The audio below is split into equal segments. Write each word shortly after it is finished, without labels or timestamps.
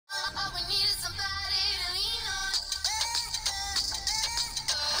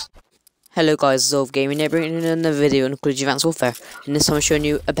Hello guys, DissolveGaming here, bringing in another video on Call of Duty Advanced Warfare. And this time I'm showing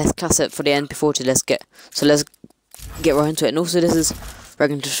you a best cassette for the MP40. Let's get right into it. And also this is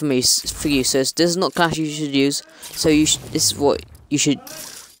recommended for you. So this is not class you should use. So this is what you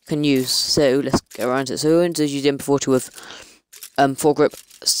can use. So let's get right into it. So we're going to use the MP40 with foregrip,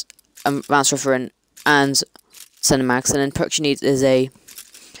 advanced referent, and center mags. And then perks you need is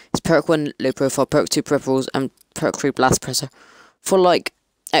perk 1 low profile, perk 2 peripherals, and perk 3 blast presser. For like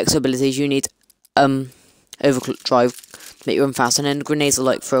extra abilities, you need overdrive to make you run fast, and then grenades are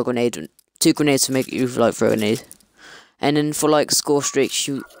like throw a grenade, 2 grenades to make you like throw a grenade. And then for like score streaks,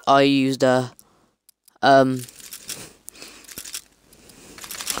 I used a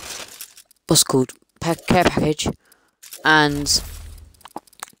what's it called, care package, and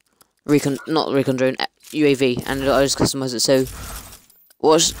not recon drone, UAV, and I just customize it. So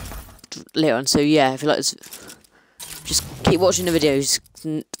watch later on. So yeah, if you like this, just keep watching the videos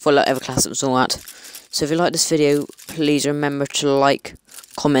for like other classes and all that. So if you like this video, please remember to like,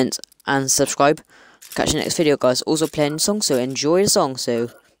 comment, and subscribe. Catch you next video, guys. Also playing the song, so enjoy the song. So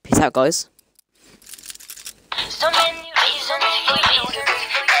peace out, guys. So many reasons for you to be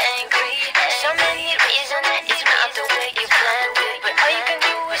angry. So many reasons it's not the way you planned it. But all you can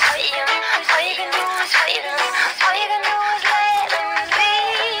do is see them. All you can do is fight them. All you can do is let them be.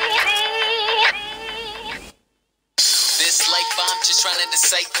 This life I'm just trying to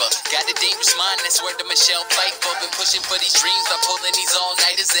decipher. Got a dangerous mind, that's where the Michelle Pfeiffer. Been pushing for these dreams by pulling these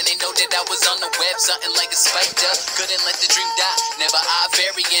all-nighters, and they know that I was on the web, something like a spider. Couldn't let the dream die, never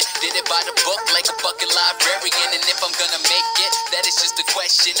I-variant. Did it by the book like a fucking librarian. And if I'm gonna make it, that is just a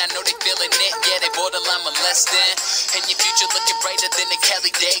question. I know they feeling it, yeah, they borderline molesting. And your future looking brighter than a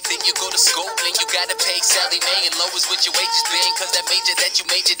Cali day. Then you go to school and you gotta pay Sally Mae, and low is what your wages been, cause that major that you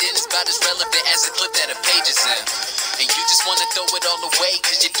majored in is about as relevant as the clip that a page is in. And you just wanna throw it all away,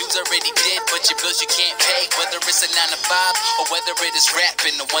 cause your dues already did, but your bills you can't pay. Whether it's a 9 to 5 or whether it is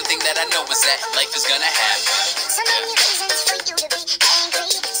rapping, the one thing that I know is that life is gonna happen. So many reasons for you to be angry.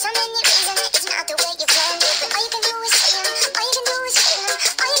 So many reasons it's not the way you planned it. But all you can do is see them. All you can do is hate them.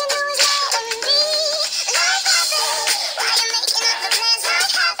 All you can do is let them be. Life happens. Why you making up the plans?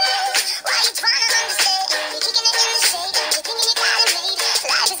 Life happens. Why you trying to understand? You're kicking it in the shade and you're thinking you got it made.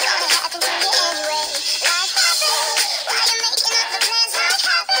 Life is gonna happen to you anyway. Life happens. Why you making up the plans? Life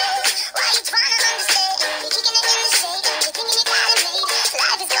happens. Why you trying to understand? You're kicking it in the shade and you're thinking you got it made.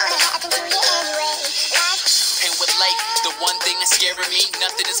 Life is gonna happen to you anyway. And with life, the one thing that's scaring me,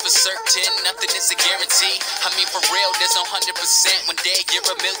 nothing is for certain, nothing is a guarantee. I mean for real, there's no 100%. One day you're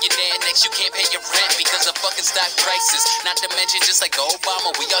a millionaire, next you can't pay your rent because of fucking stock prices. Not to mention, just like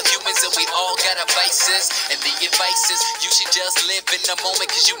Obama, we are humans and we all got our vices. And the advice is, you should just live in the moment,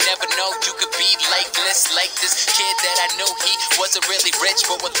 cause you never know, you could be lifeless. Like this kid that I knew, he wasn't really rich,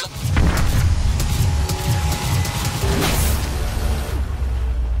 but with